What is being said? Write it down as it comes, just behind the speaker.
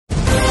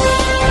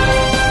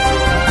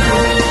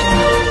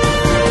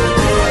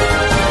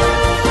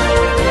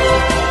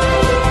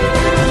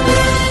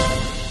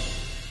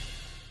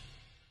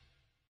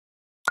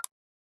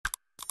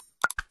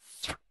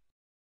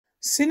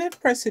Senate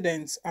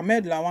President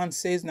Ahmed Lawan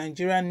says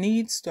Nigeria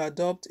needs to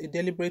adopt a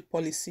deliberate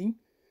policy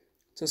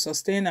to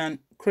sustain and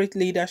create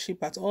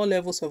leadership at all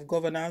levels of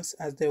governance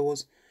as there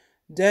was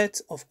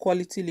dearth of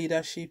quality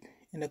leadership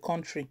in the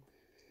country.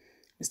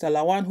 Mr.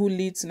 Lawan, who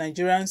leads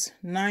Nigeria's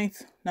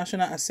 9th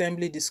National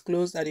Assembly,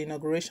 disclosed at the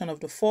inauguration of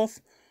the 4th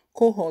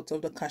cohort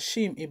of the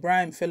Kashim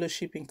Ibrahim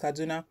Fellowship in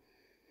Kaduna.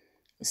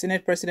 The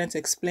Senate President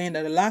explained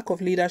that the lack of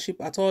leadership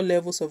at all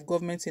levels of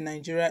government in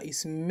Nigeria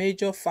is a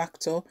major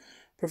factor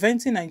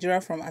preventing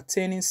Nigeria from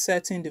attaining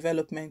certain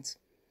development.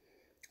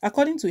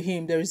 According to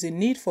him, there is a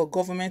need for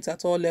government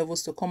at all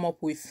levels to come up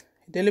with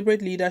a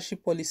deliberate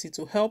leadership policy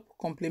to help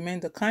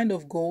complement the kind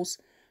of goals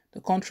the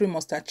country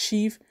must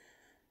achieve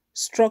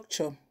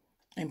structure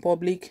in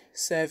public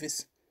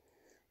service.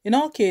 In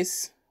our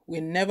case, we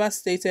never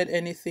stated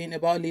anything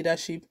about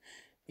leadership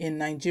in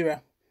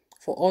Nigeria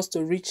for us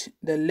to reach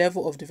the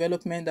level of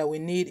development that we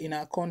need in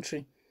our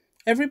country.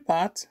 Every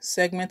part,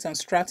 segment, and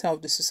strata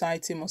of the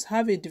society must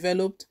have a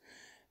developed,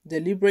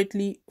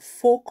 deliberately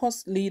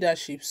focused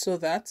leadership so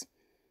that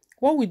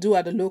what we do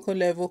at the local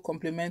level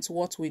complements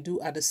what we do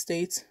at the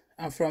state,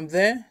 and from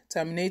there,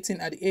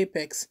 terminating at the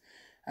apex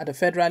at the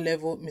federal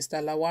level,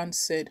 Mr. Lawan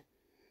said.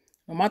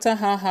 No matter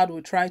how hard we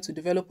try to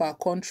develop our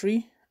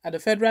country, at the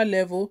federal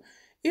level,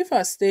 if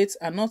our states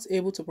are not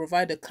able to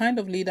provide the kind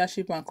of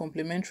leadership and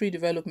complementary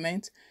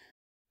development,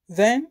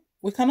 then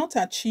we cannot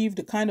achieve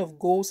the kind of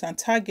goals and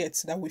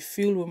targets that we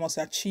feel we must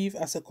achieve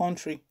as a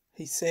country,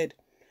 he said.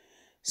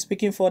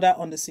 Speaking further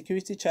on the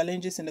security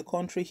challenges in the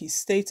country, he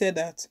stated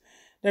that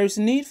there is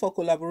need for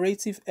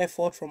collaborative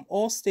effort from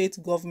all state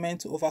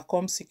governments to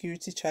overcome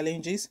security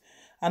challenges,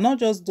 and not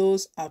just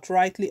those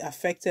outrightly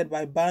affected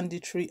by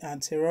banditry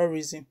and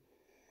terrorism.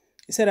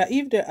 He said that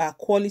if there are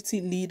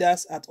quality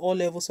leaders at all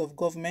levels of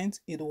government,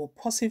 it will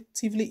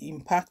positively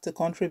impact the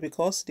country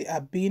because they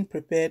are being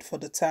prepared for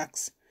the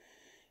task.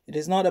 It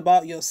is not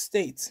about your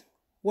state.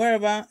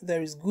 Wherever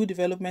there is good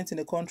development in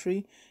the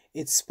country,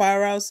 it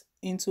spirals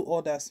into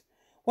others.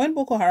 When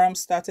Boko Haram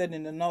started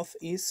in the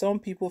northeast, some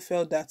people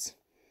felt that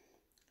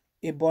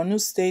it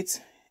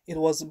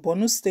was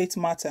Borno state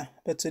matter,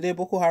 but today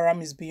Boko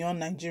Haram is beyond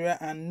Nigeria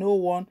and no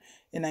one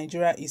in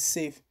Nigeria is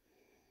safe.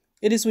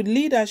 It is with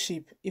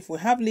leadership. If we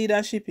have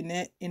leadership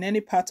in any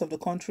part of the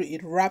country,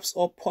 it wraps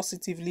up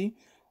positively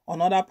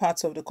on other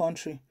parts of the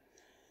country.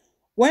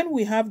 When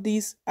we have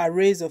these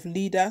arrays of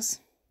leaders,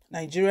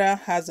 Nigeria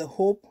has a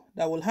hope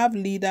that we'll have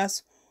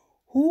leaders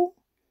who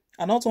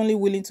are not only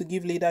willing to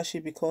give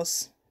leadership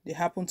because they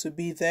happen to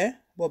be there,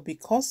 but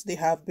because they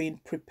have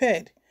been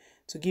prepared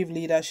to give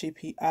leadership,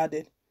 he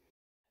added.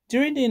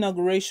 During the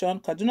inauguration,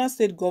 Kaduna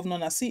State Governor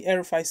Nasir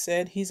El-Rufai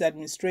said his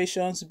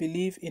administrations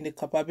believe in the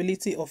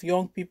capability of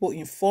young people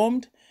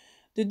informed.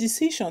 The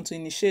decision to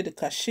initiate the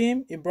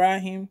Kashim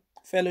Ibrahim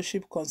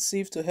Fellowship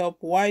conceived to help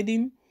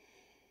widen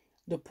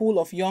the pool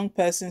of young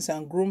persons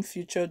and groom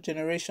future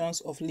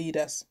generations of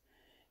leaders.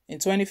 In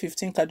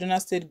 2015,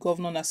 Kaduna State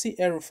Governor Nasir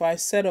El-Rufai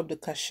set up the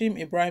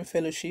Kashim Ibrahim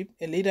Fellowship,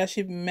 a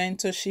leadership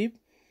mentorship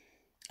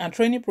and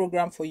training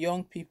program for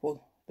young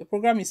people. The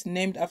program is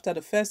named after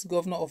the first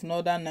governor of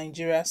northern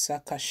Nigeria,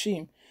 Sir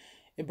Kashim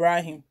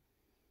Ibrahim.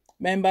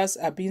 Members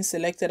are being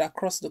selected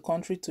across the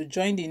country to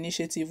join the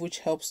initiative, which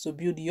helps to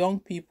build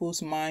young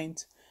people's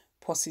minds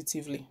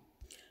positively.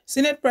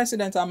 Senate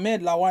President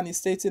Ahmed Lawan is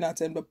stating that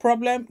the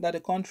problem that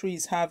the country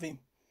is having,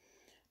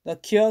 the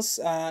cures,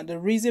 the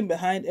reason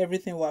behind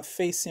everything we're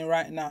facing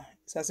right now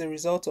is as a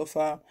result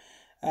of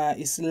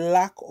its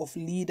lack of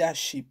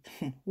leadership.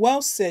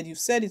 Well said. You've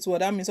said it well.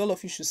 That means all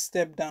of you should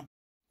step down.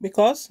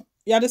 Because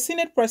you are the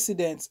Senate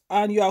President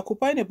and you are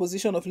occupying a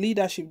position of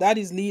leadership. That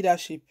is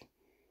leadership.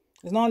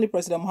 It's not only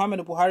President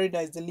Buhari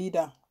that is the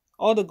leader.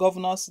 All the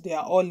governors, they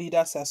are all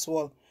leaders as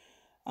well.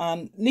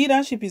 And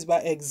leadership is by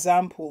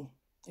example.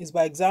 It's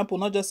by example,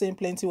 not just saying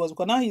plenty words.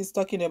 Because now he's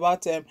talking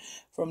about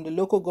from the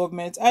local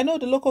government. I know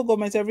the local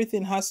government,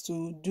 everything has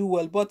to do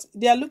well. But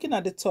they are looking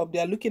at the top. They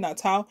are looking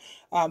at how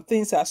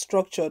things are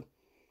structured.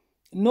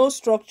 No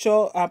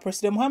structure.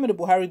 President Muhammadu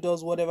Buhari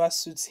does whatever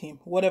suits him,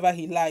 whatever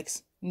he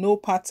likes. No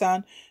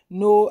pattern,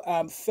 no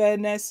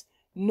fairness,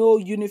 no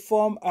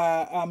uniform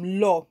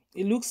law.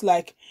 It looks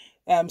like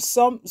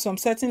some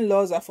certain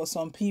laws are for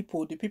some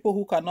people, the people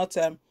who cannot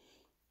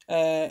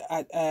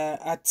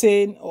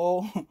attain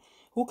or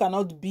who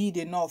cannot bid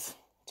enough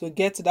to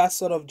get that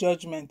sort of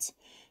judgment.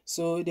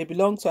 So they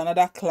belong to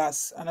another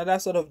class. Another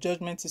sort of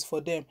judgment is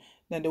for them.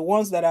 Then the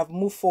ones that have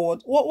moved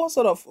forward, what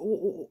sort of,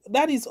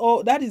 that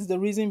is the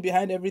reason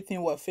behind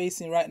everything we're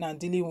facing right now and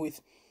dealing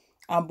with.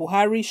 And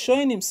Buhari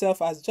showing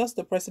himself as just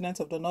the president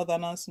of the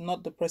Northerners,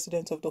 not the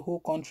president of the whole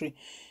country.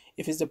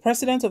 If he's the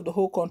president of the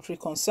whole country,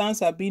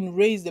 concerns are being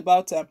raised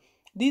about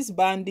these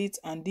bandits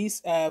and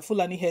these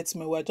Fulani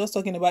headsmen. We're just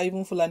talking about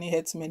even Fulani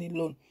headsmen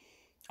alone.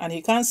 And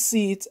he can't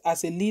see it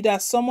as a leader,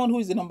 someone who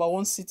is the number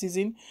one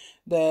citizen,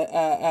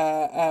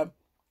 the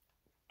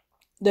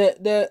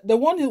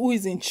one who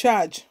is in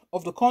charge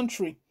of the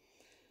country.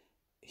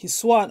 He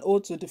swore an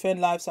oath to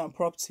defend lives and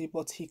property,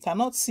 but he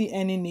cannot see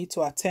any need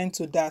to attend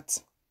to that.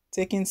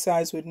 taking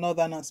sides with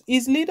Northerners.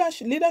 His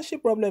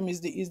leadership problem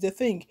is the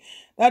thing.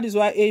 That is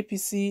why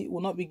APC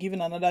will not be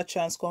given another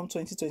chance come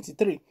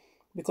 2023,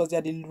 because they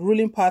are the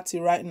ruling party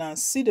right now.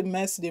 See the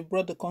mess they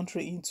brought the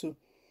country into.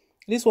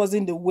 This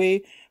wasn't the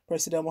way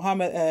President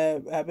Mohammed,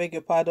 I beg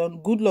your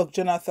pardon, Goodluck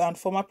Jonathan,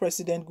 former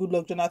President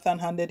Goodluck Jonathan,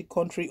 handed the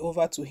country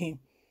over to him.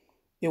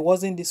 It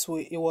wasn't this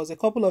way. It was a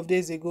couple of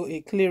days ago,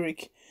 a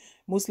cleric,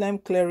 Muslim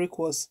cleric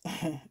was,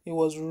 it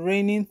was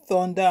raining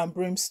thunder and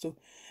brimstone.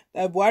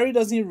 That Buhari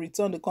doesn't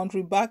return the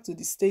country back to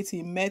the state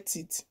he met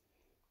it,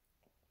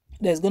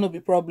 there's going to be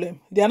problem.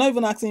 They are not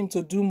even asking him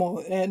to do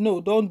more.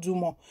 No, don't do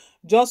more.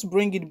 Just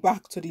bring it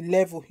back to the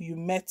level you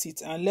met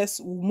it, and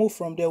we'll move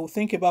from there. We'll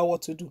think about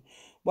what to do.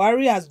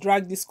 Buhari has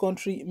dragged this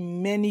country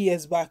many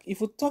years back.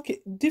 If we talk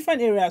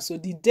different areas, so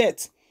the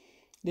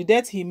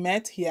debt he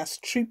met, he has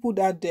tripled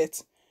that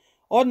debt.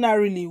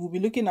 Ordinarily, we'll be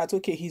looking at,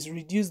 okay, he's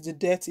reduced the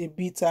debt a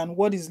bit, and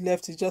what is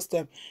left is just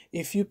a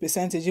few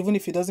percentage, even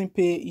if he doesn't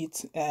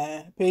pays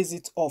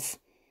it off.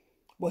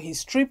 But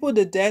he's tripled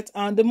the debt,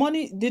 and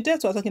the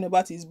debt we're talking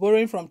about is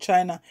borrowing from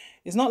China.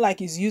 It's not like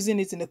he's using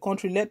it in the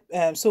country.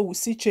 So we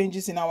see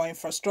changes in our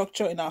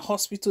infrastructure, in our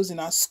hospitals, in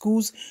our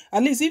schools.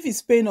 At least if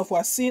he's paying off,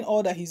 we're seeing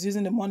all that he's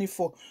using the money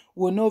for.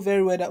 We'll know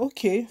very well that,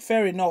 okay,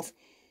 fair enough.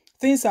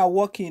 Things are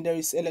working. There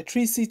is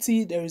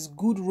electricity, there is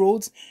good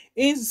roads.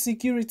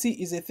 Insecurity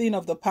is a thing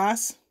of the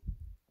past.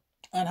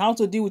 And how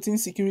to deal with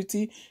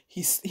insecurity,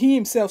 he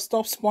himself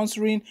stopped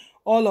sponsoring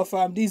all of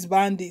these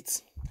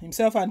bandits,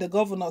 himself and the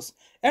governors.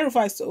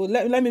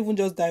 Let me even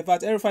just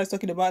divert. Erifai is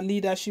talking about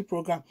leadership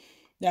program.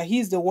 Yeah,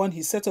 he's the one,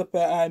 he set up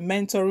a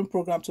mentoring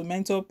program to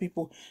mentor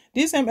people.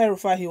 This same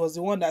Erifai, he was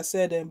the one that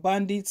said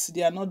bandits,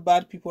 they are not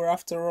bad people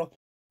after all.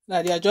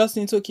 That they are just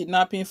into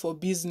kidnapping for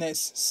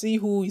business. See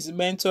who is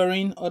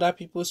mentoring other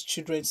people's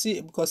children.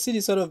 See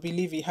the sort of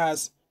belief he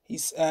has,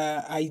 his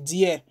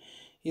idea,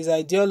 his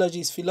ideology,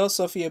 his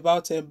philosophy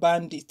about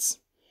bandits.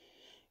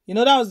 You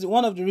know, that was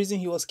one of the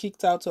reasons he was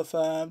kicked out of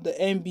the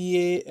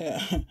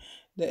NBA,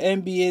 the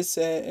NBA's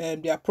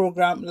their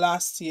program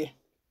last year.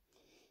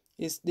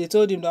 They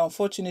told him that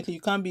unfortunately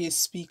you can't be a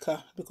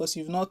speaker because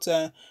you've not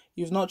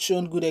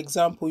shown good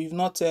example. You've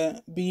not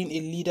been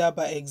a leader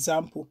by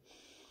example.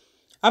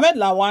 Ahmed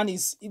Lawan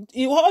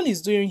all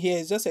he's doing here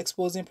is just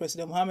exposing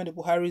President Muhammad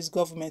Buhari's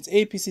government.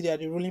 APC, they are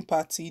the ruling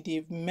party.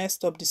 They've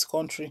messed up this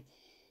country.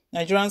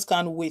 Nigerians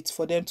can't wait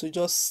for them to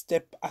just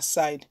step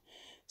aside.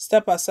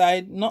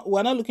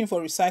 We're not looking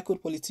for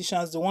recycled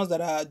politicians, the ones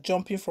that are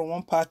jumping from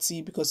one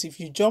party, because if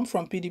you jump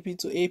from PDP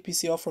to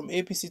APC or from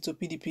APC to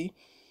PDP,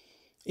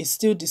 it's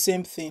still the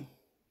same thing.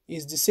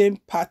 It's the same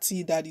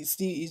party that is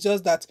still, it's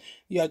just that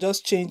you are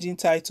just changing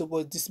title.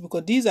 But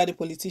because these are the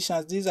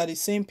politicians, these are the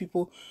same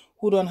people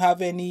who don't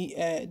have any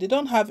they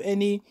don't have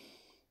any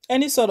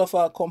sort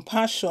of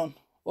compassion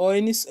or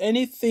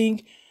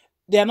anything.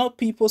 They are not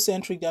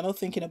people-centric. They are not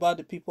thinking about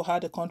the people, how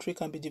the country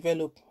can be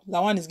developed.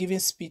 Lawan is giving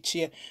speech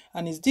here.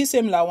 And it's this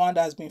same Lawan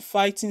that has been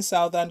fighting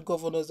southern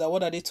governors that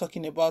what are they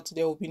talking about?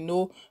 There will be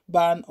no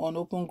ban on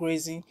open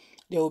grazing.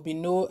 There will be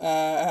no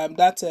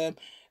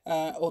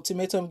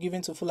ultimatum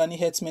given to Fulani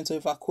herdsmen to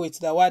evacuate.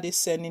 That why are they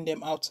sending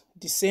them out?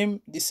 The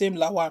same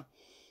Lawan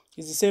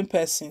is the same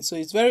person. So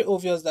it's very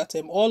obvious that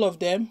all of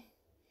them,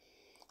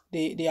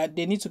 they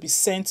need to be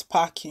sent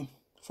packing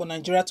for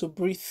Nigeria to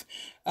breathe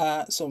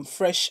some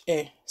fresh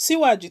air. See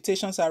why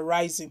agitations are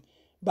rising.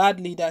 Bad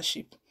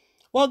leadership.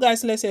 Well,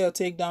 guys, let's hear your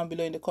take down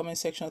below in the comment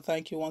section.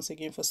 Thank you once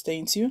again for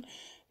staying tuned.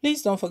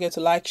 Please don't forget to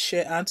like,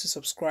 share, and to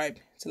subscribe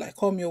till I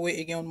come your way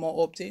again with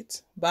more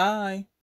updates. Bye.